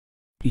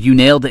You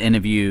nailed the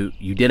interview,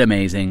 you did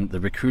amazing,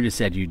 the recruiter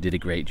said you did a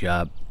great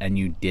job, and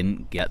you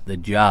didn't get the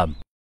job.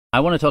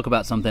 I want to talk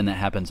about something that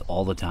happens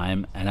all the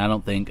time, and I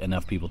don't think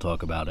enough people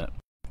talk about it.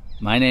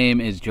 My name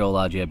is Joel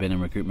Lodgy. I've been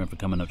in recruitment for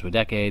coming up to a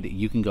decade.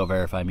 You can go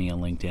verify me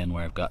on LinkedIn,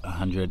 where I've got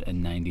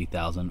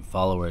 190,000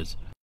 followers.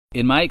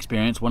 In my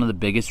experience, one of the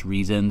biggest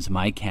reasons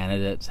my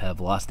candidates have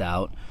lost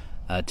out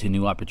to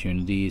new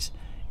opportunities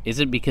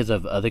isn't because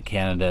of other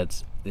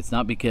candidates. It's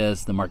not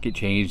because the market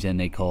changed and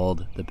they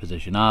called the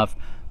position off.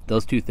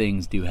 Those two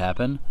things do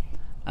happen.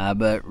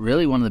 But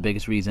really one of the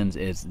biggest reasons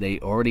is they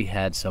already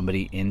had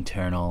somebody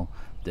internal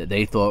that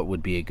they thought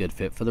would be a good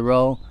fit for the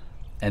role.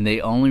 And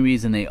the only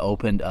reason they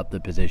opened up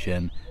the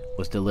position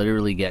was to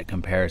literally get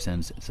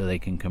comparisons so they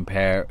can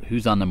compare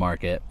who's on the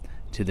market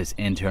to this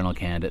internal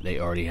candidate they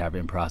already have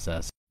in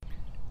process.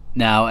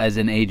 Now, as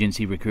an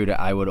agency recruiter,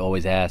 I would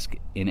always ask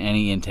in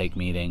any intake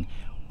meeting,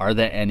 are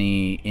there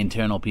any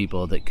internal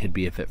people that could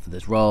be a fit for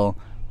this role?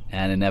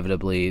 And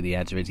inevitably the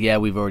answer is, yeah,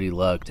 we've already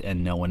looked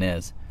and no one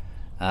is.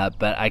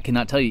 But I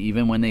cannot tell you,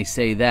 even when they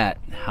say that,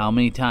 how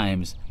many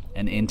times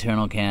an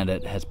internal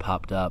candidate has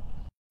popped up.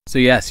 So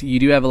yes, you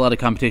do have a lot of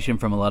competition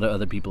from a lot of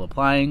other people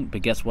applying,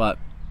 but guess what?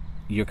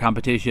 Your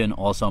competition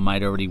also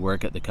might already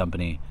work at the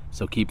company,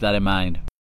 so keep that in mind.